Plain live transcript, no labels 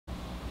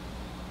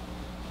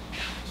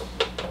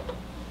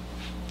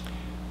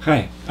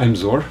Hi, I'm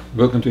Zor.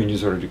 Welcome to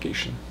Unizor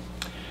Education.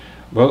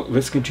 Well,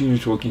 let's continue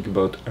talking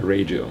about a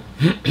radio.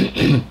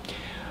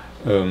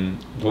 The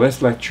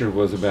last lecture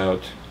was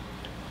about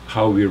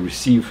how we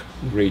receive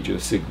radio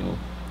signal.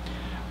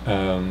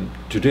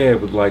 Today I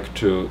would like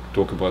to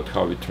talk about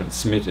how we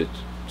transmit it,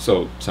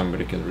 so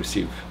somebody can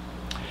receive.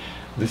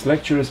 This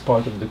lecture is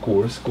part of the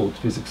course called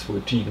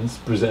Physics4Teens,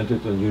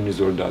 presented on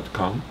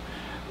unizor.com.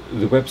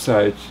 The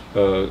website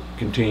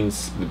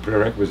contains the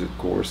prerequisite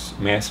course,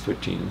 Math for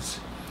Teens.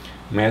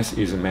 Math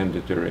is a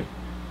mandatory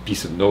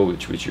piece of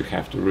knowledge which you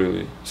have to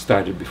really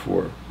study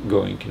before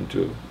going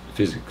into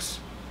physics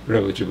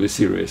relatively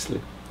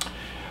seriously.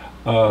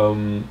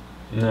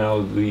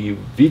 Now the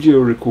video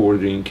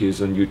recording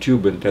is on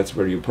YouTube, and that's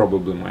where you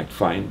probably might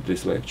find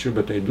this lecture,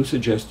 but I do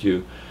suggest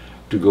you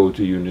to go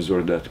to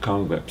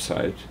unizor.com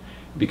website,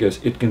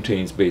 because it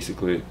contains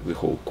basically the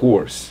whole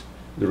course.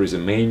 There is a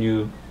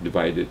menu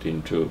divided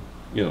into,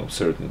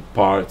 certain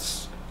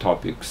parts,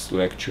 topics,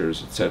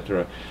 lectures,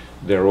 etc.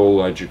 They're all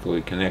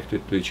logically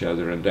connected to each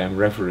other, and I'm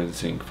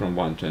referencing from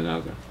one to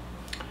another.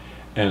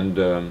 And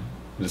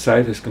the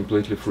site is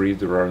completely free.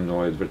 There are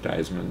no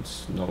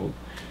advertisements, no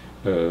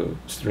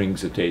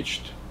strings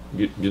attached.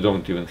 You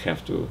don't even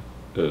have to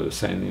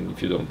sign in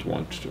if you don't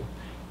want to.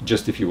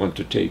 Just if you want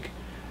to take,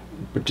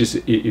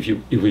 if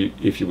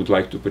you would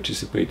like to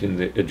participate in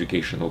the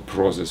educational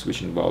process,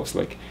 which involves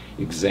like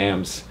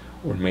exams,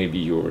 or maybe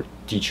your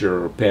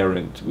teacher or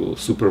parent will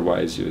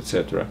supervise you,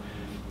 etc.,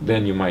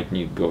 then you might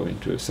need go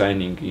into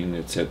signing in,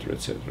 etc.,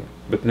 etc.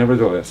 But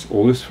nevertheless,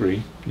 all is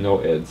free,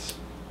 no ads.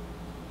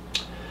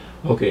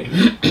 Okay,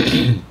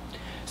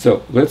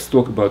 so let's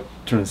talk about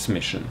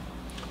transmission.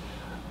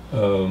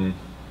 The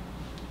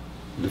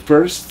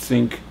first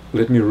thing,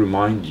 let me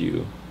remind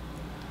you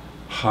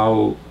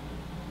how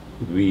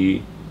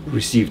we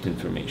received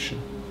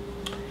information.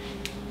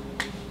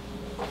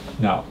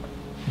 Now,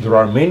 there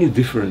are many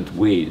different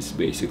ways,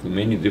 basically,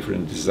 many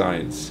different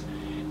designs.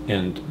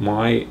 And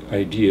my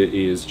idea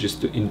is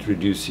just to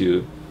introduce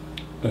you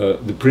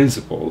the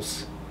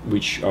principles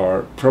which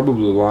are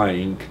probably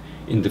lying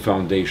in the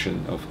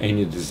foundation of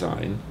any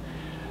design.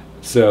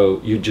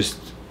 So you just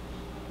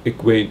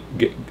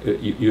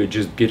you're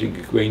just getting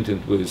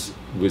acquainted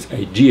with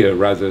idea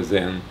rather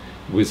than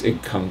with a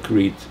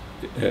concrete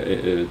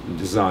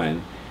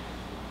design.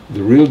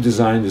 The real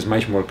design is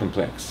much more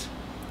complex,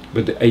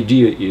 but the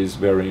idea is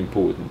very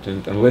important.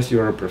 And unless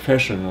you're a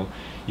professional,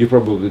 you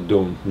probably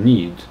don't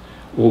need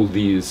all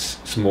these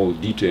small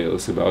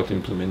details about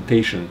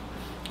implementation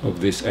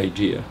of this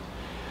idea.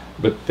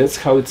 But that's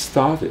how it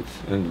started,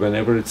 and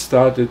whenever it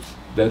started,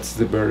 that's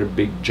the very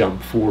big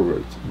jump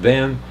forward.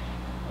 Then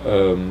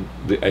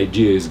the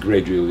idea is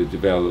gradually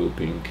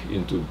developing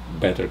into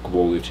better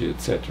quality,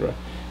 etc.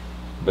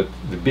 But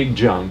the big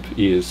jump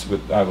is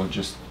what I will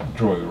just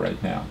draw you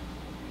right now.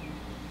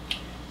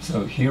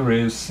 So here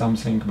is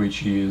something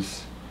which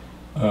is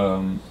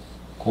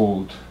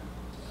called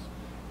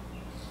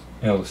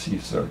LC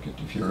circuit,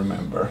 if you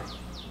remember.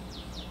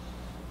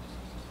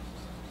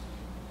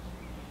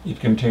 It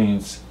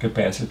contains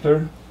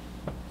capacitor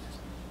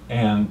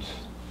and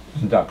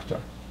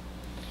inductor.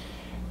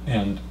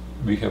 And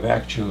we have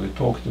actually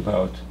talked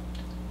about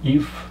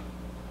if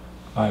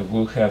I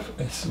will have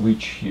a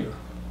switch here.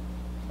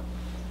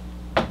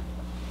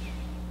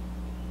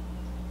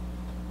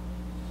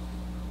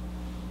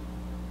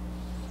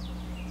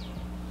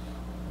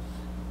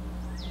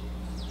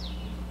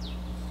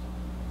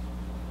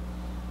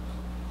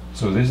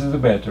 So this is the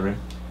battery,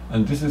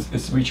 and this is a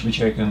switch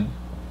which I can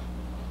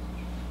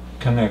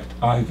connect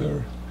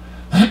either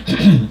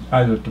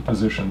either to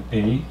position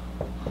A,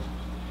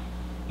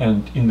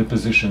 and in the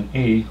position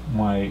A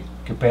my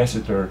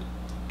capacitor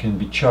can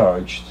be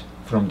charged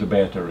from the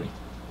battery.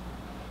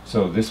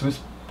 So this is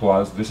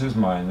plus, this is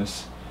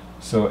minus,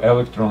 so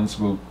electrons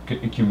will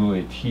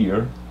accumulate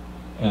here,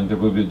 and there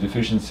will be a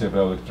deficiency of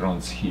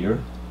electrons here,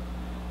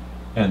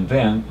 and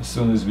then as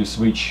soon as we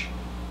switch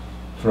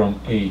from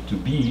A to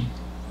B,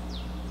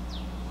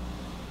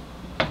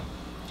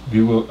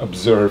 we will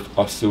observe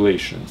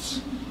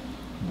oscillations.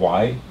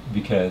 Why?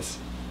 Because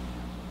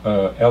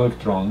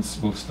electrons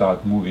will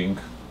start moving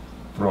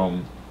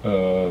from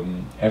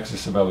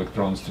excess of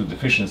electrons to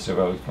deficiency of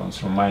electrons,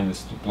 from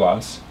minus to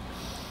plus,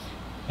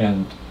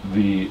 and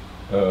the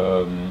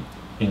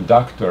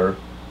inductor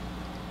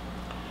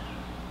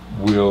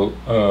will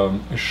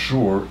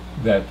assure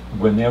that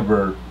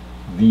whenever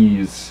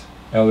these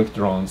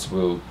electrons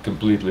will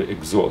completely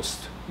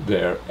exhaust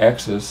their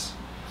excess,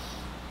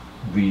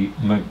 the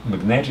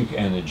magnetic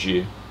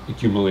energy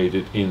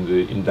accumulated in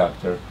the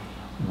inductor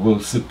will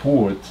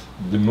support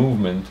the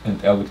movement,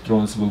 and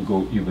electrons will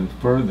go even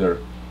further,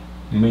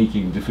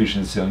 making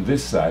deficiency on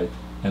this side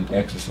and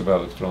excess of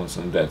electrons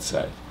on that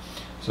side.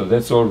 So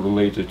that's all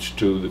related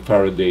to the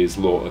Faraday's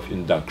law of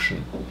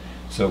induction.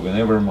 So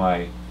whenever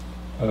my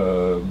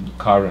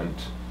current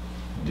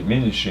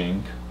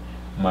diminishing,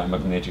 my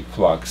magnetic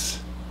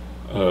flux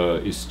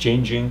is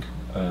changing,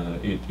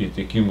 it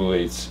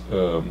accumulates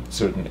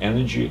certain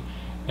energy,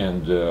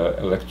 and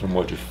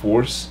electromotive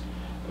force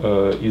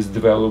is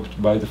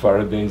developed by the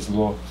Faraday's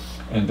law,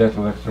 and that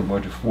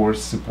electromotive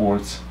force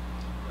supports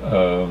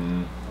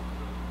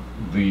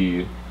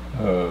the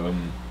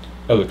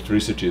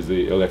electricity,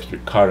 the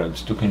electric current,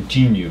 to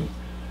continue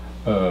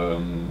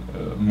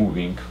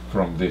moving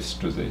from this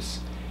to this.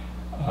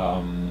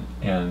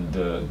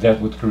 That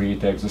would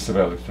create excess of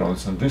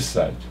electrons on this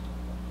side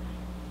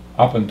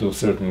up until a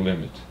certain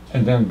limit,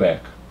 and then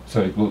back,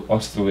 so it will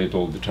oscillate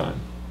all the time.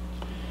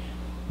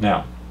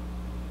 Now,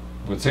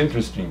 what's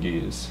interesting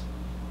is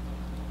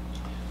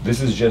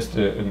this is just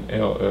an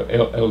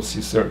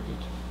LC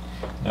circuit.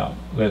 Now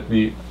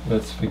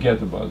let's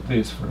forget about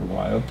this for a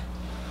while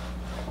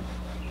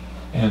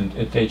and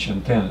attach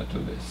antenna to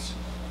this.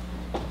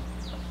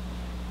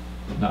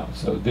 Now,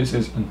 so this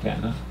is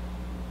antenna,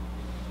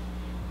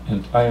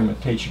 and I am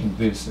attaching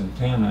this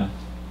antenna,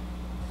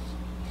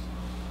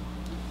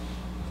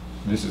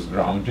 this is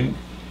grounding,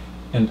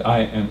 and I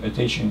am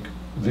attaching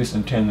this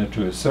antenna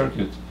to a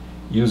circuit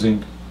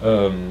using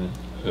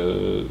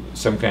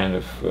some kind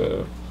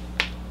of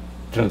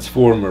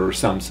transformer or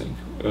something.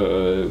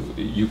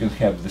 You can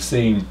have the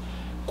same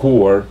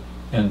core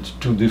and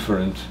two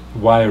different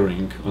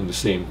wiring on the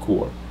same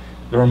core.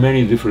 There are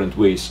many different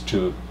ways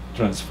to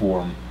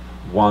transform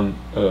one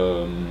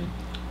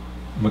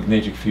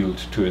magnetic field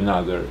to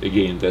another.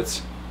 Again,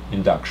 that's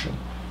induction.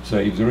 So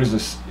if there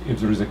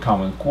is a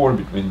common core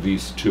between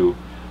these two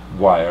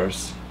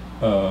wires,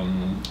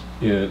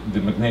 the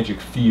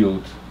magnetic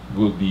field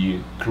will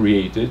be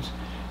created,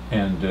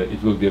 and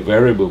it will be a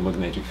variable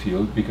magnetic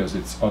field because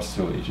it's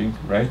oscillating,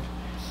 right?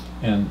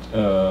 And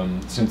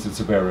since it's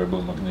a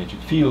variable magnetic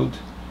field,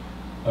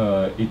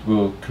 it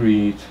will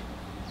create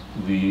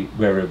the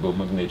variable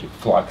magnetic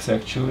flux.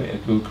 Actually,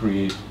 it will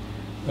create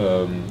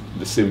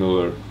the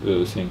similar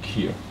thing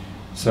here.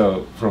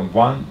 So from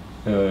one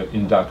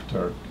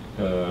inductor,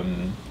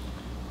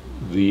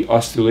 the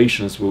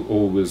oscillations will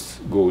always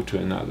go to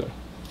another.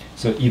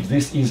 So if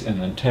this is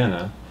an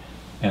antenna,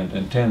 and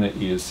antenna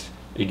is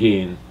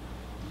again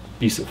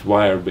piece of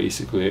wire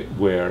basically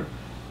where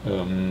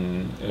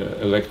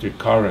electric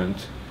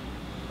current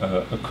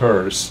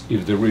occurs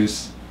if there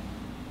is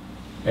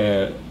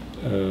an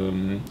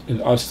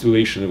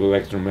oscillation of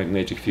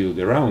electromagnetic field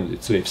around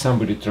it. So if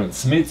somebody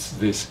transmits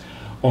this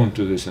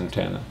onto this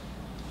antenna,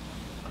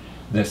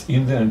 thus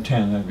in the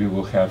antenna we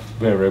will have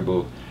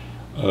variable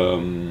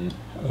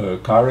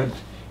current.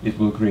 It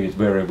will create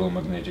variable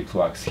magnetic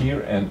flux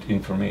here, and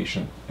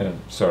information,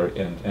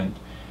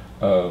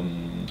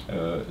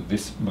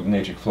 this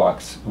magnetic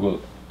flux will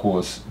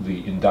cause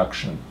the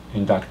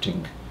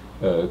inducting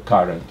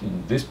current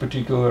in this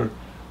particular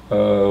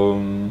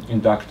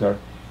inductor,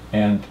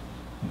 and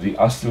the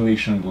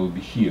oscillation will be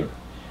here.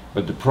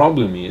 But the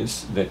problem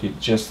is that if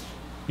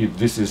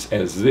this is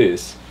as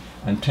this,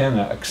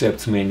 antenna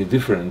accepts many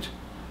different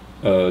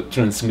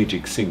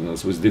transmitting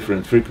signals with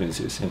different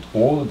frequencies, and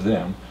all of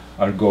them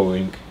are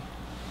going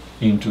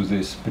into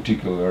this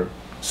particular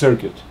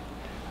circuit.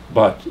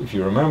 But if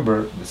you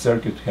remember, the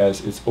circuit has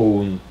its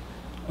own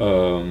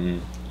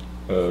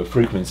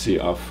frequency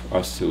of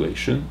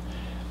oscillation,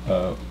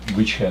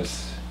 which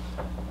has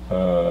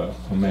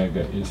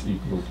omega is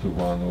equal to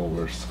 1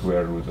 over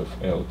square root of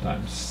L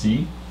times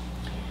C,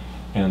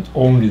 and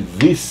only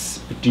this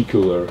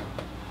particular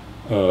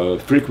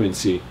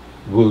frequency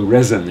will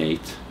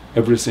resonate.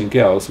 Everything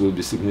else will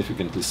be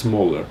significantly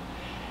smaller.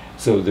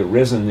 So the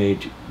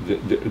resonate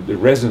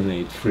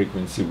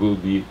frequency will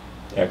be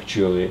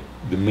actually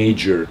the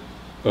major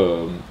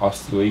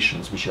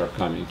oscillations which are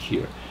coming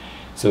here.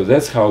 So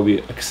that's how we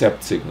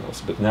accept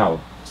signals. But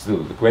now,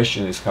 still, the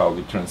question is how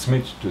we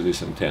transmit to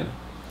this antenna.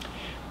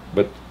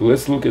 But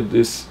let's look at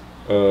this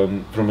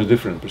from a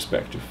different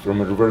perspective,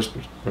 from a reverse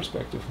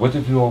perspective. What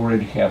if you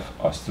already have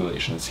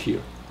oscillations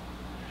here,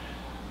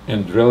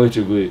 and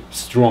relatively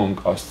strong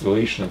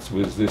oscillations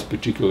with this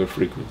particular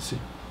frequency?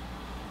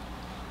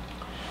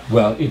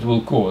 Well, it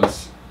will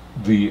cause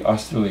the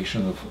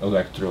oscillation of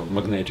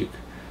electromagnetic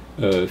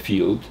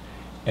field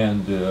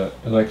and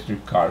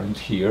electric current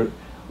here,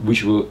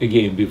 which will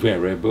again be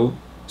variable.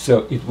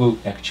 So it will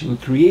actually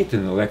create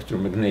an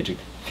electromagnetic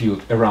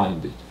field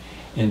around it.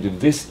 And if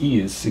this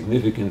is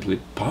significantly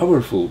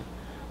powerful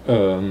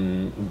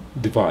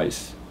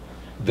device,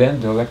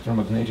 then the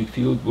electromagnetic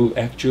field will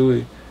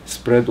actually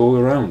spread all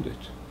around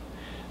it.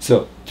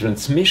 So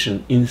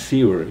transmission, in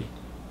theory,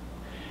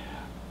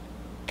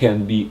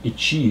 can be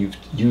achieved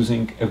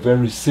using a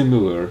very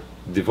similar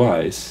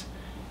device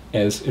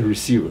as a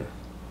receiver.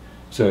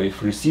 So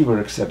if receiver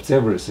accepts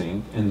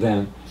everything, and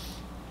then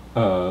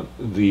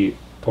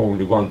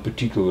only one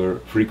particular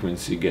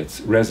frequency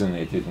gets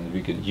resonated, and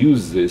we can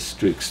use this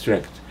to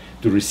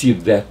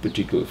receive that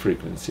particular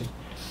frequency.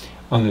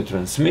 On the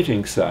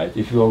transmitting side,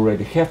 if you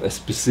already have a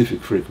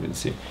specific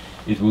frequency,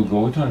 it will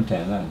go to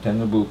antenna.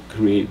 Antenna will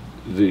create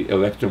the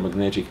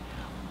electromagnetic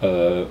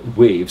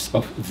waves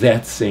of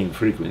that same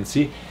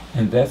frequency,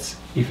 and that's,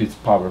 if it's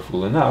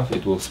powerful enough,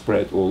 it will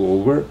spread all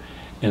over,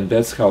 and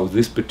that's how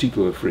this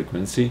particular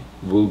frequency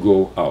will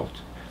go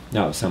out.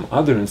 Now, some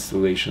other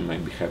installation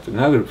might have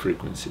another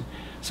frequency,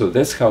 So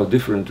that's how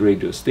different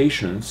radio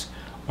stations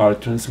are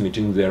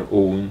transmitting their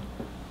own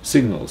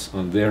signals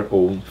on their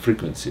own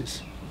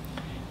frequencies.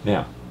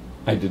 Now,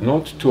 I did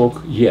not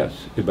talk yet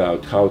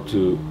about how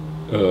to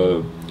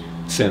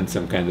send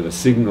some kind of a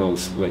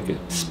signals, like a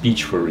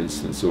speech, for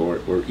instance, or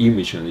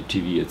image on the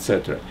TV,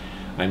 etc.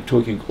 I'm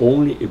talking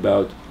only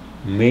about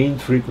main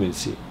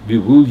frequency. We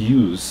will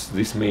use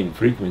this main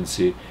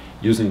frequency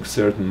using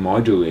certain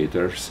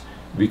modulators.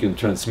 We can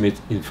transmit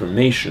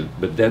information,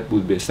 but that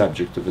would be a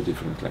subject of a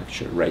different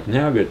lecture. Right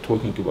now we are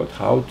talking about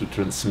how to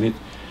transmit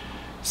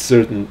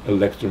certain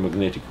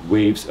electromagnetic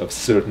waves of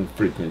certain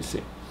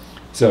frequency.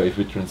 So if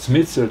we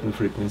transmit certain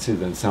frequency,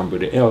 then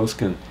somebody else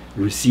can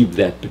receive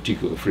that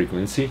particular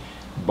frequency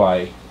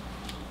by,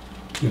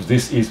 if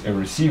this is a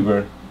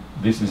receiver,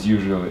 this is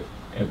usually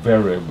a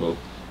variable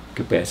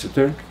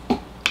capacitor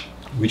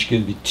which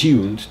can be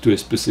tuned to a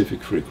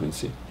specific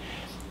frequency.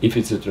 If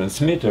it's a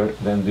transmitter,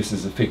 then this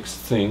is a fixed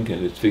thing,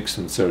 and it's fixed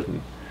on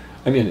certain,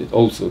 I mean, it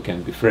also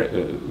can be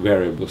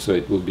variable, so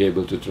it will be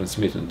able to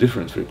transmit on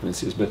different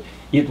frequencies, but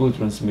it will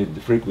transmit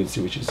the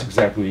frequency which is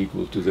exactly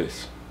equal to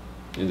this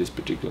in this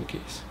particular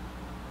case.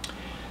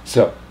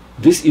 So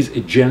this is a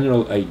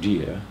general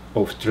idea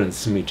of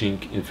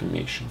transmitting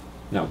information.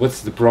 Now,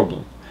 what's the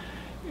problem?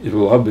 It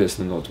will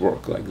obviously not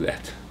work like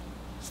that.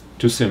 It's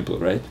too simple,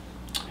 right?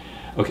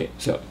 Okay,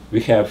 so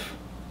we have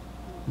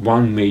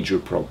one major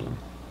problem.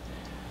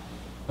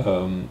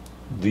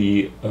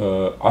 The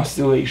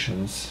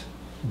oscillations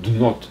do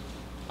not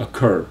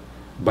occur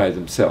by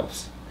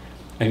themselves.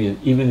 I mean,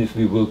 even if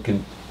we will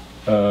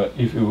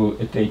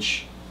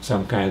attach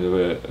some kind of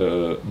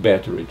a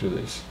battery to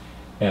this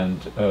and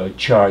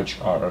charge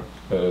our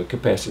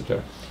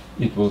capacitor,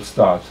 it will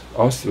start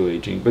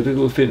oscillating, but it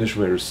will finish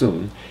very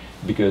soon,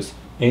 because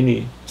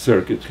any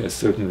circuit has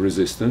certain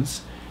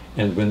resistance,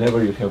 and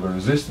whenever you have a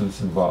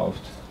resistance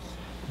involved,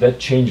 that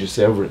changes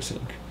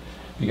everything.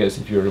 Because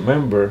if you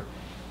remember,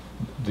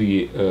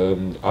 the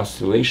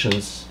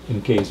oscillations,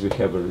 in case we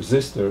have a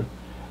resistor,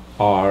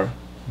 are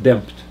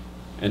damped,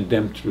 and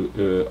damped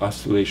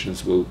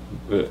oscillations will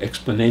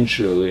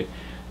exponentially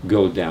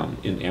go down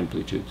in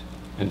amplitude,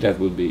 and that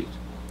will be it.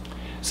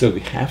 So we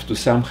have to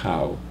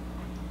somehow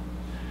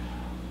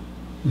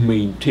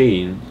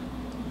maintain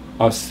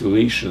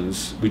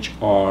oscillations which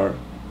are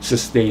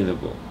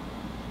sustainable.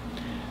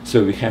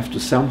 So we have to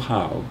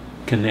somehow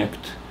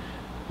connect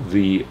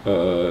the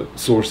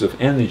source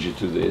of energy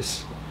to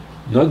this,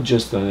 not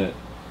just on a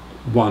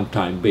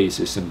one-time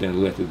basis and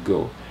then let it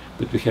go,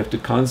 but we have to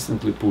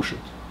constantly push it.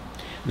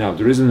 Now,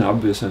 there is an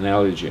obvious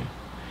analogy.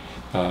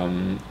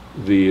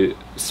 The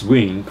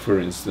swing, for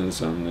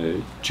instance, on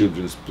the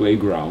children's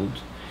playground,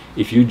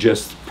 if you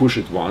just push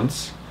it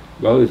once,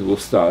 well, it will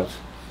start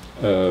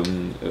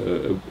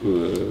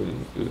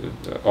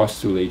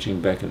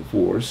oscillating back and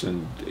forth,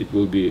 and it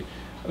will be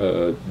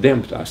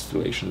damped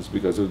oscillations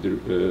because of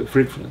the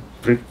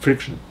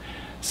friction.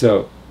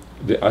 So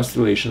the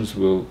oscillations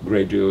will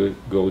gradually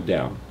go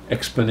down,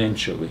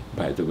 exponentially,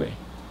 by the way.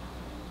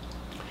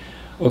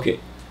 Okay,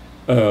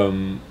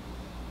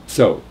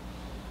 so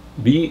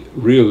we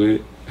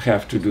really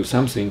have to do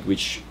something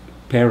which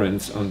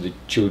parents on the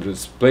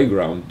children's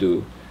playground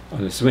do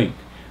on a swing,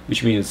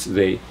 which means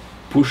they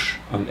push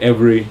on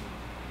every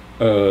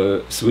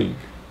swing.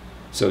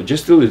 So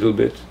just a little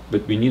bit,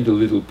 but we need a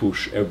little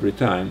push every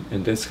time,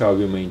 and that's how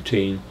we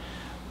maintain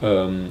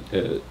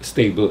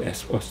stable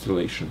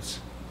oscillations.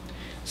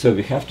 So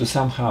we have to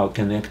somehow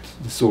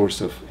connect the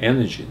source of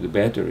energy, the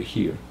battery,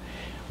 here,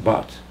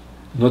 but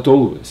not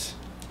always.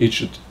 It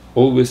should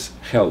always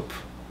help,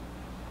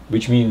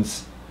 which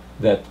means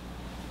that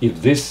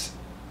if this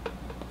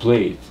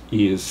plate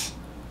is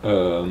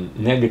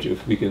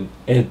negative, we can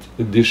add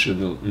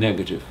additional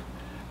negative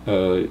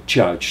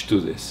charge to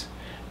this.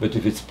 But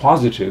if it's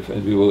positive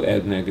and we will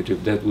add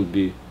negative, that would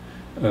be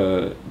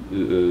the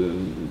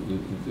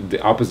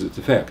opposite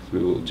effect. We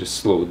will just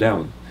slow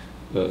down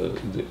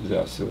the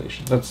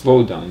oscillation. Not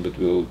slow down, but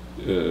we'll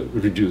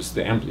reduce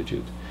the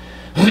amplitude.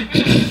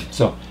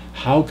 So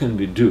how can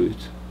we do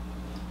it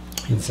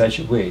in such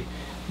a way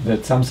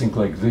that something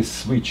like this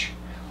switch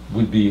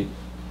would be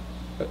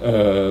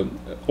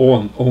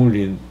on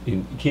only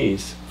in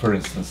case, for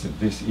instance, if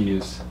this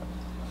is,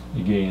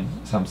 again,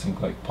 something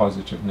like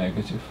positive,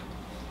 negative.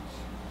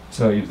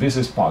 So if this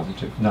is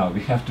positive, now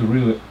we have to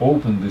really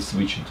open the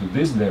switch into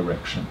this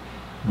direction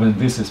when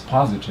this is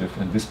positive,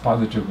 and this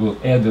positive will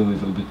add a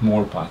little bit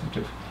more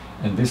positive,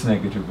 and this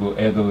negative will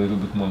add a little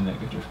bit more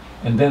negative.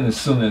 And then as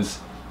soon as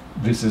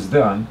this is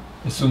done,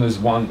 as soon as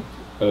one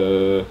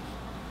a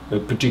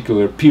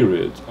particular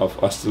period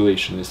of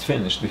oscillation is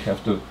finished, we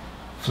have to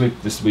flip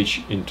the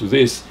switch into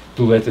this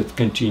to let it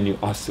continue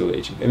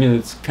oscillating. I mean,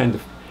 it's kind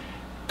of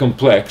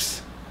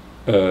complex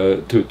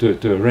to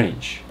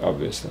arrange,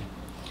 obviously.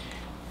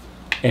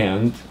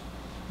 And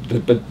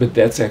but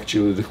that's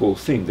actually the whole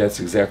thing. That's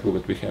exactly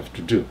what we have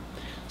to do.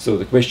 So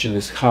the question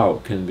is,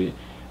 how can we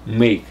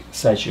make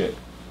such a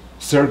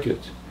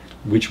circuit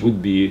which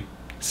would be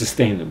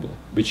sustainable,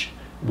 which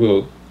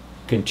will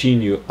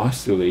continue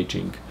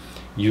oscillating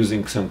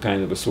using some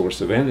kind of a source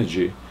of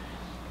energy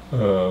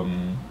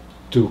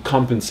to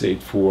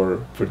compensate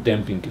for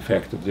damping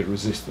effect of the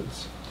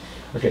resistance.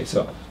 Okay,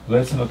 so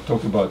let's not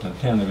talk about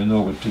antenna. We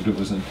know what to do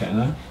with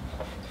antenna.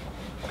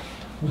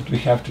 What we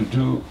have to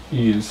do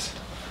is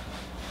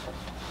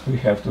we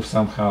have to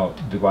somehow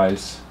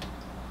devise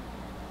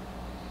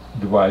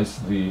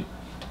the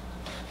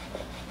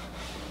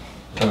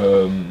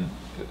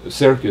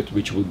circuit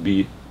which would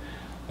be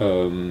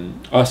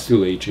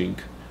oscillating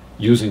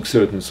using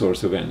certain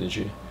source of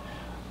energy.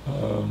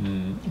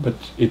 But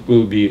it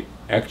will be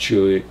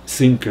actually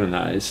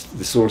synchronized.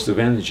 The source of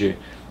energy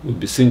will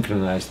be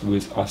synchronized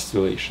with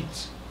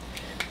oscillations.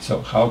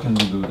 So how can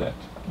we do that?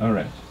 All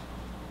right.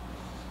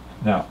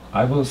 Now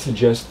I will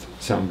suggest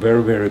some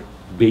very, very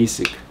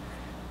basic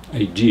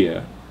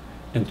idea,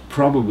 and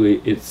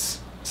probably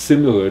it's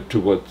similar to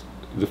what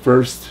the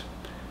first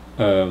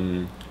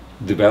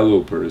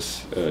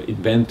developers,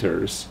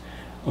 inventors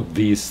of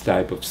these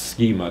type of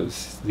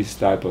schemas, these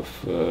type of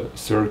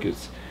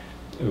circuits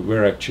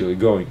we're actually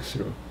going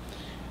through.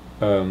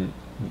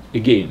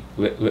 Again,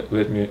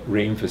 let me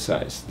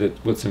re-emphasize that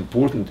what's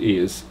important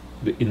is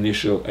the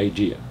initial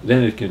idea.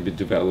 Then it can be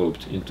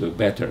developed into a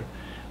better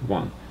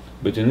one.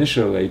 But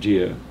initial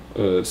idea,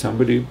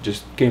 somebody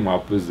just came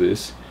up with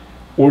this,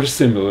 or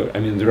similar. I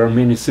mean, there are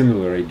many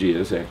similar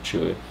ideas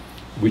actually,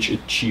 which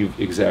achieve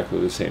exactly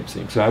the same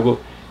thing. So I will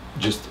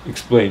just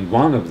explain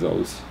one of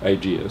those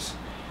ideas,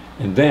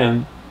 and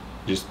then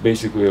just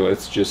basically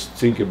let's just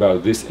think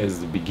about this as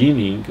the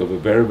beginning of a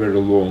very, very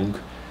long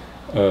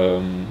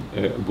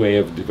way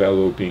of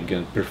developing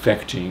and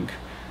perfecting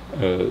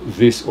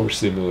this or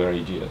similar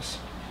ideas.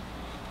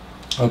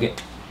 Okay,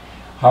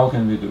 how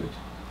can we do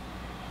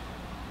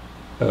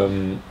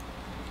it?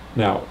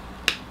 Now,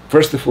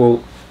 first of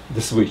all,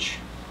 the switch.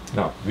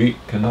 Now, we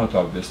cannot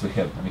obviously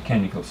have a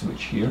mechanical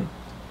switch here.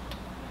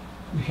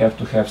 We have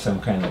to have some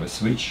kind of a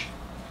switch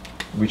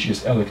which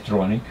is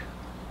electronic,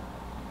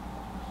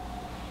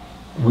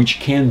 which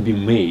can be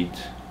made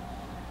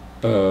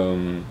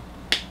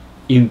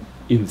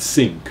in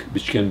sync,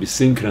 which can be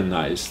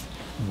synchronized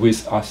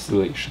with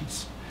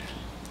oscillations.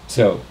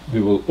 So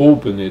we will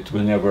open it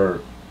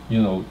whenever,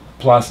 you know,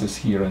 pluses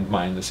here and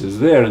minuses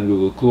there, and we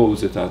will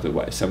close it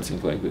otherwise,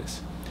 something like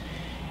this.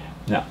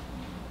 Now,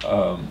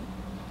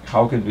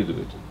 how can we do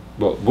it?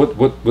 Well,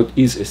 what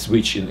is a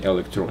switch in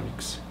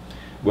electronics?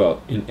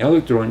 Well, in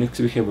electronics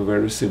we have a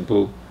very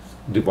simple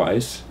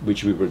device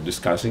which we were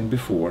discussing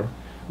before,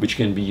 which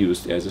can be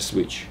used as a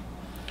switch.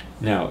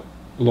 Now,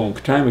 long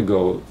time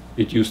ago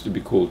it used to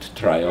be called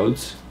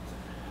triodes,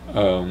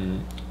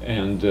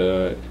 and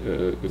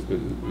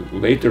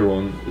later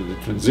on the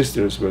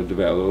transistors were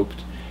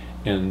developed,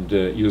 and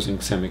using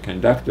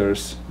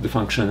semiconductors the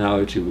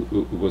functionality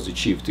was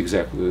achieved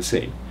exactly the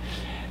same.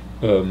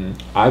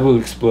 I will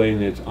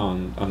explain it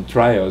on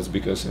triodes,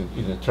 because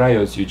in the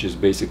triodes you just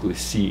basically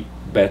see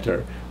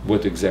better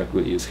what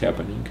exactly is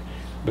happening.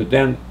 But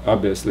then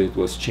obviously it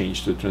was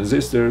changed to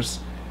transistors.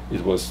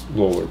 It was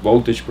lower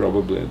voltage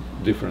probably, and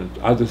different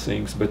other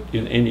things, but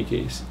in any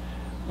case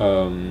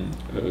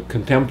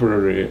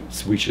contemporary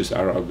switches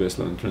are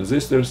obviously on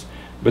transistors,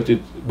 but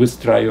with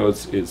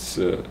triodes it's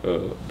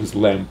with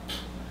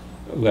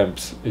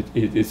lamps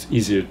it's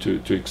easier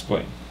to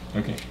explain.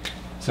 Okay,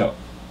 so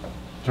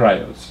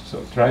triodes.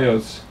 So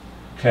triodes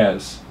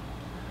has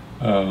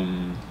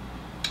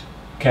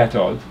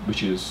cathode,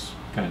 which is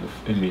kind of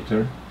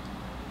emitter.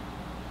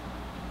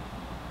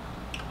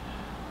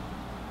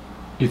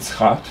 It's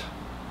hot,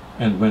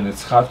 and when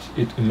it's hot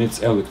it emits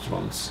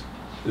electrons.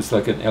 It's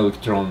like an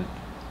electron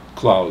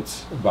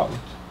clouds about it.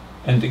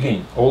 And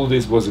again, all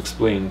this was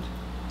explained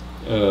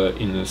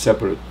in a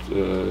separate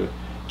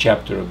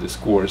chapter of this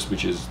course,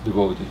 which is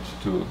devoted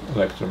to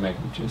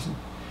electromagnetism.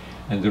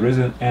 And there is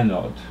an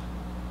anode.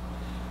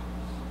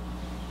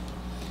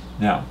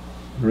 Now,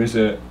 there is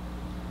a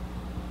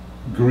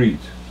grid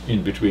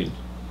in between.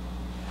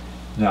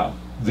 Now,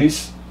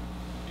 this,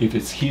 if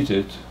it's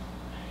heated,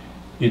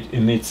 it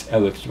emits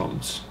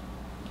electrons.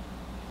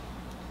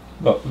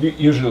 But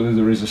usually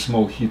there is a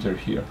small heater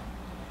here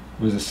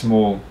with a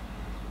small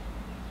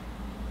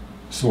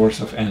source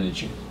of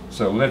energy.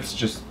 So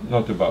let's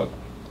not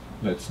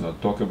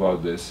talk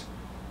about this.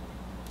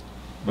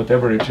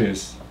 Whatever it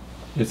is,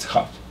 it's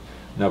hot.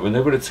 Now,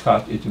 whenever it's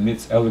hot, it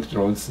emits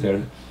electrons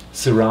there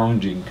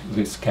surrounding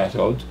this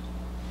cathode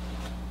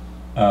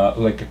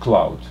like a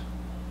cloud.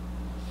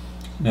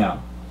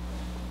 Now,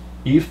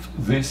 if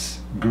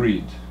this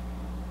grid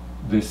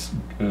is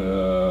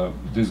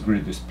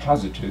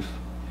positive,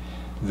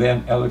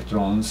 then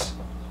electrons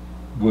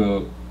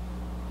will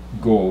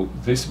go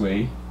this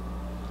way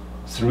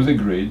through the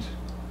grid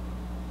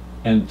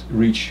and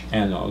reach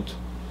anode.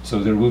 So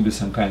there will be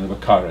some kind of a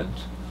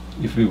current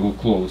if we will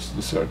close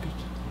the circuit.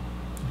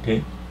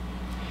 Okay?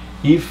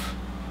 If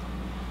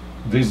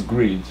this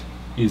grid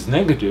is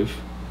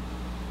negative,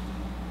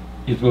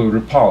 it will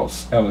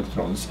repulse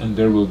electrons and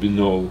there will be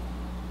no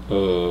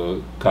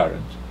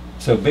current.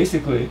 So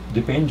basically,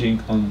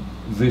 depending on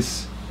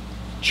this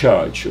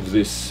charge of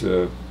this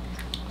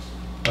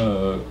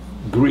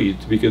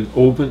grid, we can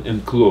open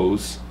and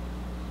close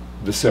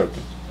the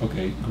circuit.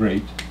 Okay,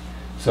 great.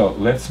 So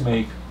let's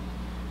make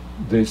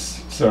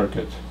this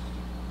circuit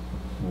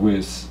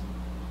with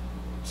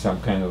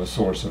some kind of a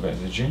source of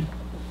energy.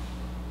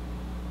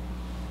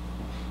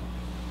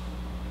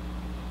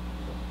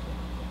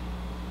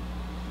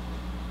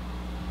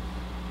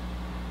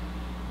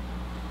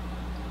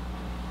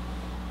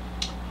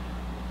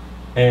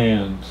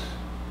 And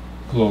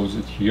close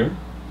it here.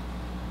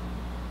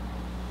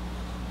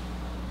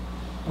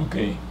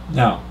 Okay,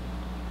 now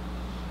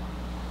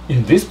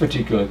in this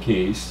particular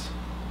case,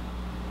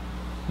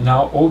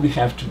 now all we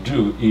have to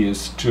do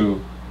is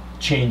to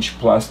change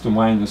plus to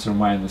minus or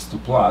minus to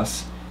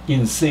plus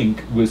in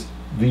sync with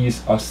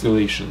these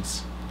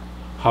oscillations.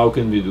 How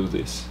can we do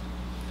this?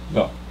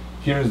 Well,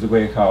 here is the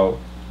way how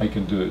I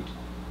can do it.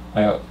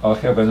 I'll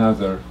have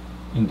another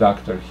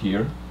inductor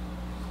here,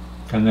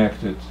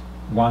 connected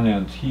one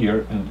end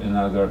here and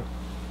another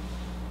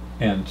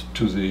end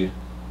to the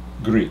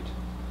grid.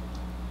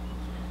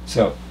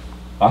 So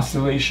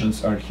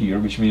oscillations are here,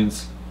 which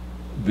means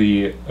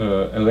the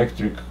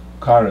electric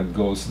current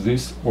goes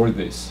this or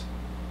this,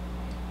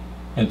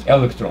 and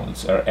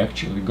electrons are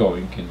actually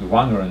going into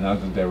one or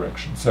another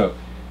direction. So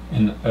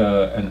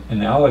an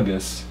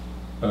analogous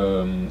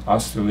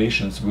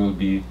oscillations will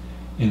be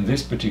in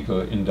this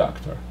particular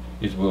inductor.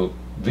 It will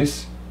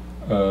this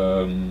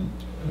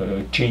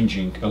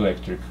changing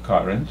electric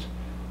current,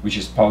 which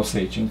is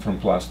pulsating from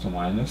plus to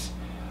minus,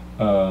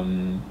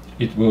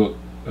 it will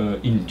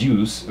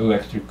induce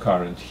electric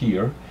current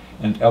here,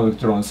 and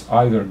electrons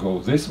either go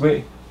this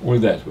way or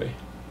that way.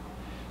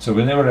 So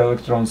whenever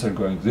electrons are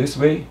going this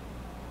way,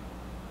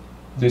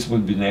 this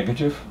would be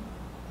negative,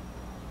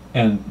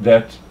 and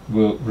that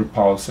will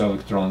repulse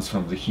electrons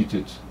from the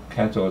heated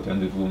cathode,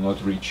 and it will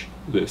not reach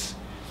this.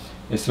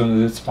 As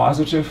soon as it's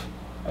positive,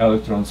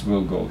 electrons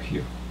will go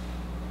here.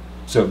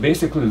 So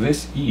basically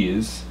this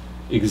is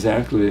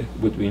exactly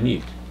what we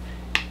need.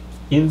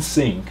 In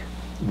sync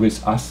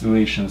with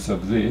oscillations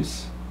of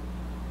this,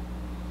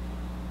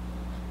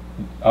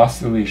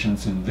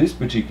 oscillations in this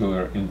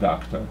particular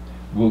inductor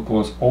will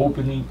cause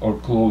opening or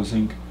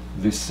closing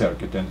this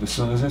circuit, and as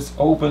soon as it's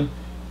open,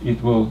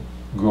 it will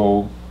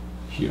go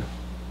here.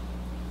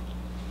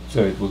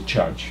 So it will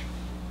charge.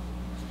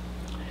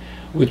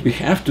 What we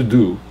have to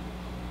do,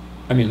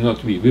 I mean,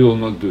 not we will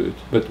not do it,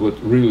 but what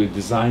really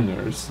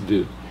designers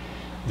do,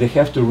 they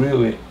have to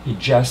really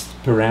adjust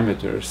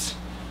parameters.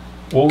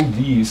 All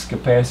these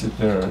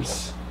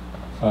capacitors,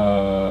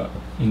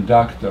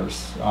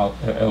 inductors,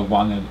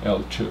 L1 and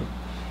L2,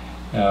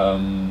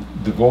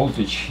 the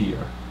voltage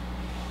here,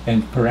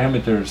 and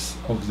parameters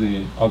of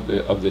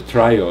the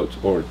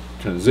triode or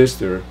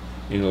transistor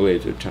in a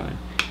later time,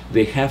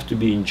 they have to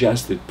be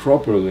adjusted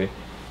properly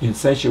in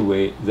such a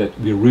way that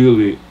we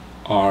really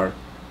are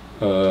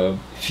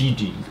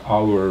feeding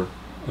our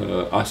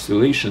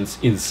oscillations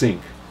in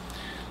sync.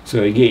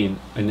 So again,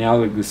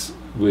 analogous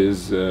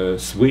with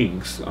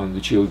swings on the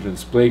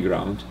children's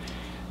playground,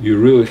 you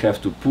really have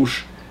to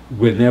push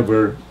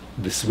whenever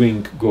the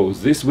swing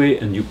goes this way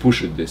and you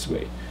push it this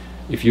way.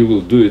 If you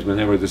will do it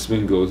whenever the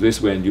swing goes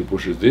this way and you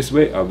push it this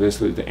way,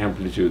 obviously the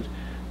amplitude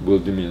will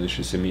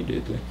diminish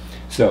immediately.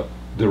 So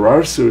there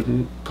are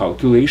certain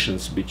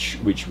calculations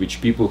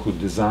which people who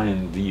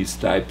design these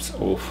types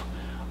of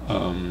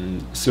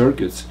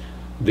circuits,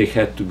 they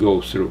had to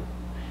go through,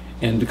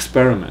 and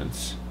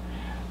experiments.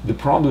 The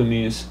problem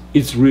is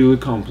it's really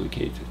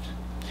complicated,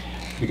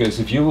 because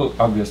if you will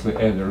obviously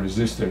add a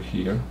resistor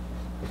here,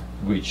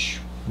 which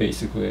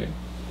basically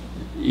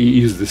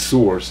is the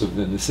source of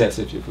the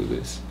necessity for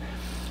this,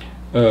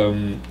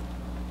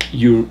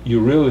 you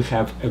really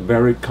have a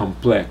very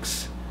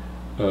complex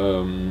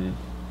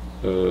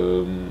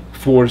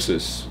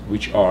forces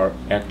which are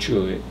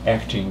actually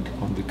acting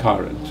on the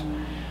current,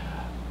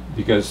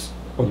 because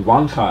on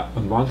one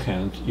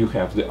hand you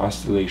have the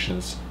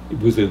oscillations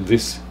within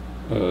this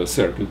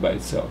circuit by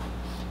itself.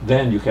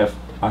 Then you have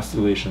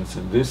oscillations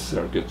in this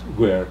circuit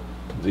where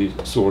the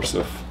source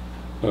of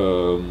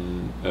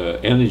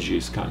energy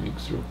is coming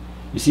through.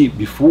 You see,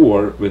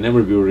 before,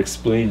 whenever we were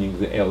explaining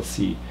the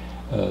LC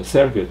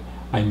circuit,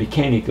 I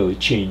mechanically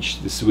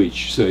changed the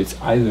switch, so it's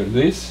either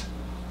this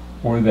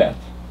or that.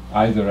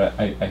 Either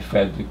I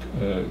fed the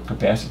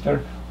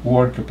capacitor,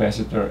 or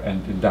capacitor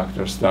and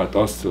inductor start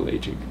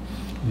oscillating.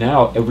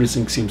 Now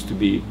everything seems to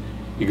be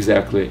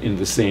exactly in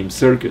the same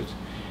circuit.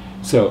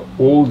 So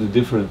all the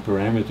different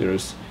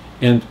parameters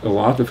and a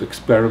lot of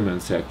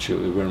experiments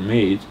actually were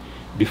made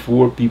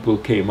before people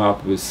came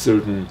up with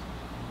certain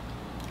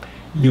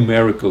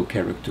numerical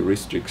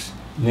characteristics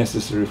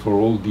necessary for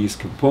all these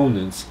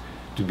components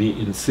to be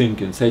in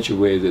sync in such a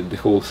way that the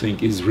whole thing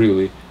is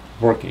really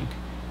working.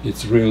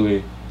 It's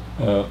really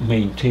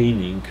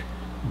maintaining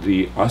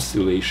the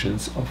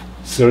oscillations of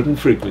certain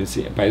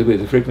frequency. By the way,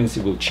 the frequency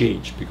will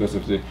change because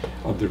of the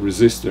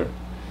resistor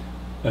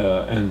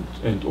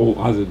and all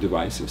other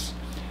devices.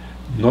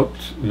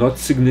 Not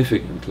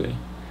significantly,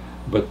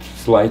 but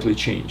slightly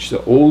changed. So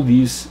all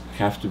these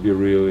have to be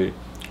really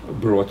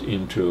brought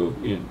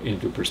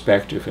into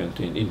perspective and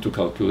into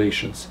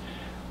calculations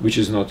which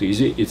is not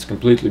easy. It's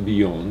completely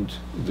beyond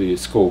the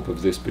scope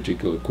of this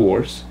particular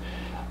course.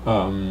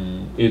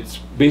 It's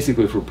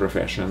basically for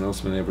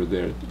professionals whenever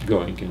they're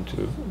going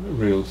into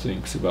real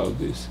things about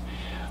this.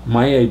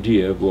 My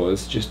idea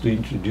was just to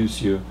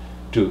introduce you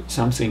to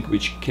something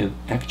which can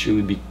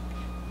actually be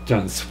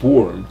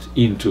transformed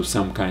into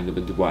some kind of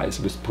a device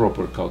with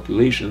proper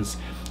calculations,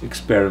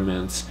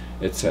 experiments,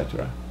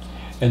 etc.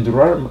 And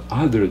there are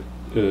other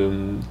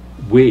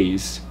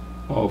ways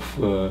of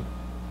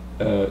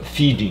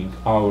feeding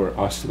our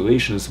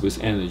oscillations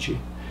with energy.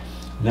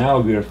 Now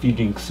we are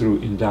feeding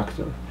through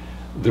inductor.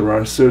 There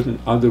are certain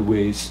other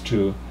ways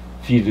to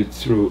feed it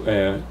through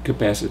a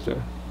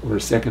capacitor or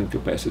a second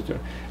capacitor.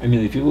 I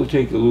mean, if you will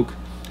take a look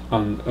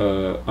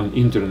on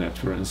internet,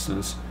 for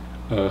instance,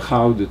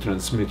 how the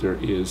transmitter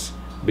is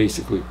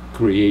basically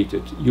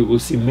created, you will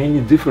see many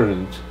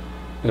different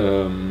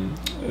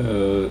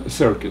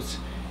circuits.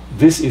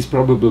 This is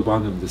probably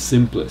one of the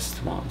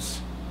simplest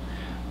ones,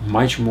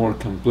 much more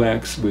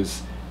complex,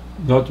 with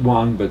not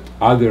one but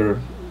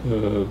other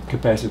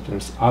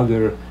capacitors,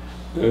 other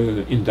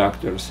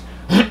inductors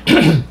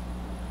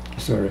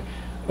sorry,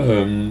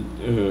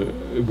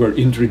 were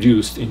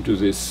introduced into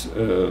this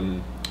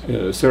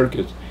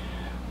circuit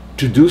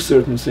to do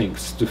certain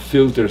things, to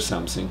filter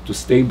something, to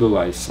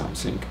stabilize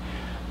something,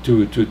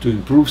 to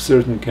improve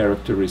certain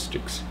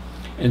characteristics.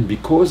 And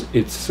because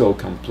it's so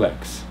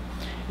complex,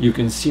 you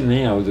can see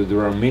now that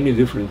there are many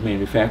different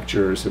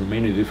manufacturers and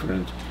many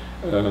different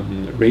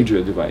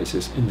radio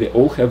devices, and they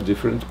all have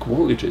different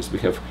qualities. We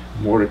have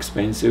more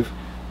expensive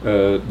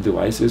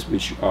devices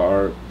which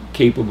are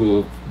capable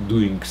of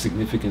doing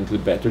significantly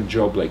better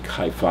job, like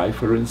hi-fi,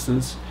 for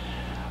instance,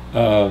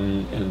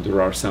 and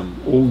there are some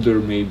older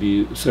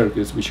maybe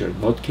circuits which are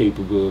not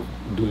capable of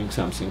doing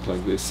something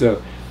like this.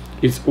 So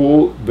it's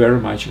all very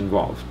much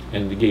involved.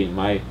 And again,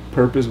 my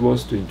purpose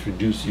was to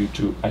introduce you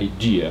to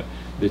idea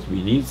that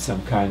we need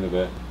some kind of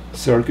a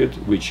circuit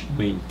which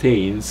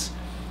maintains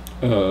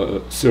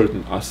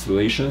certain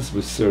oscillations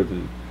with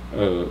certain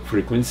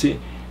frequency,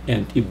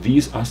 and if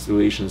these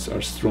oscillations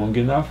are strong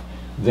enough,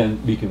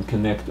 then we can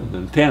connect an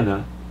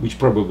antenna, which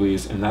probably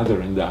is another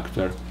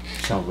inductor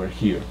somewhere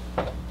here,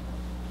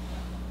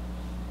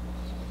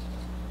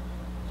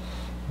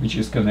 which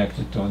is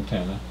connected to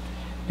antenna,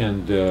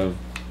 and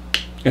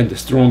a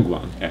strong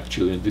one.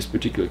 Actually, in this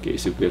particular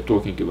case, if we are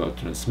talking about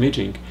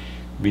transmitting,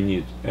 we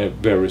need a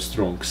very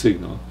strong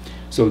signal.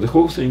 So the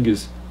whole thing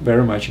is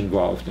very much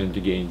involved, and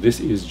again, this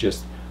is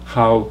just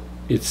how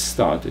it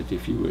started,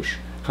 if you wish,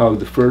 how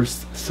the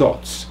first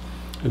thoughts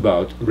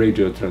about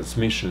radio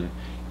transmission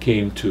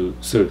came to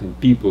certain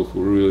people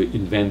who really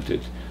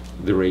invented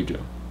the radio.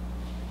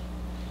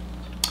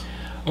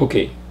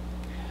 Okay,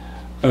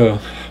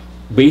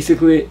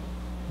 basically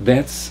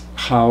that's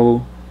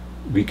how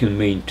we can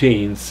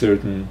maintain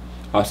certain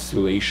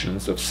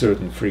oscillations of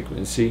certain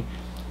frequency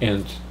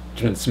and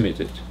transmit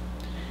it.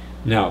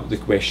 Now the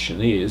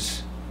question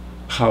is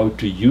how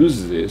to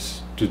use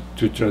this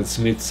to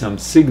transmit some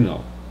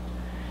signal.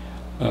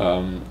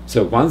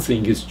 So one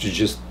thing is to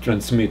just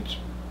transmit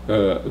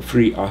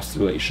free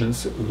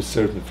oscillations with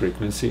certain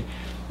frequency,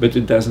 but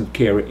it doesn't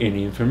carry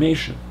any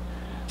information.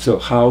 So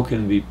how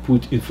can we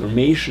put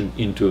information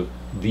into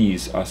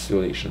these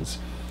oscillations?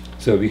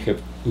 So we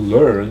have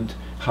learned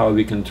how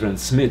we can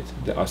transmit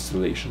the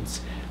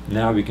oscillations.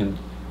 Now we can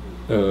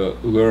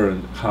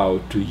learn how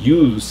to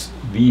use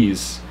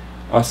these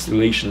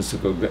oscillations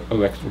of the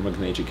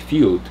electromagnetic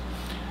field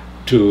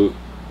to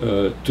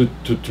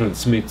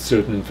transmit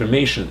certain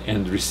information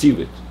and receive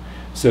it.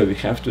 So we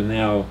have to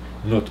now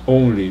not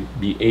only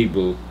be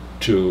able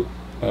to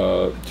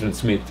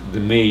transmit the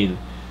main,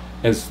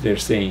 as they're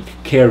saying,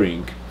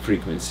 carrying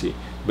frequency,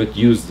 but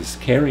use this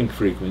carrying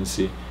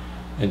frequency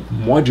and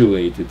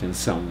modulate it in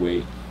some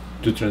way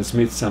to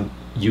transmit some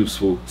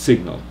useful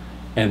signal.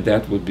 And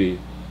that would be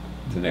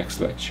the next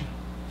lecture.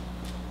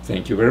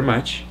 Thank you very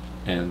much,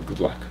 and good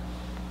luck.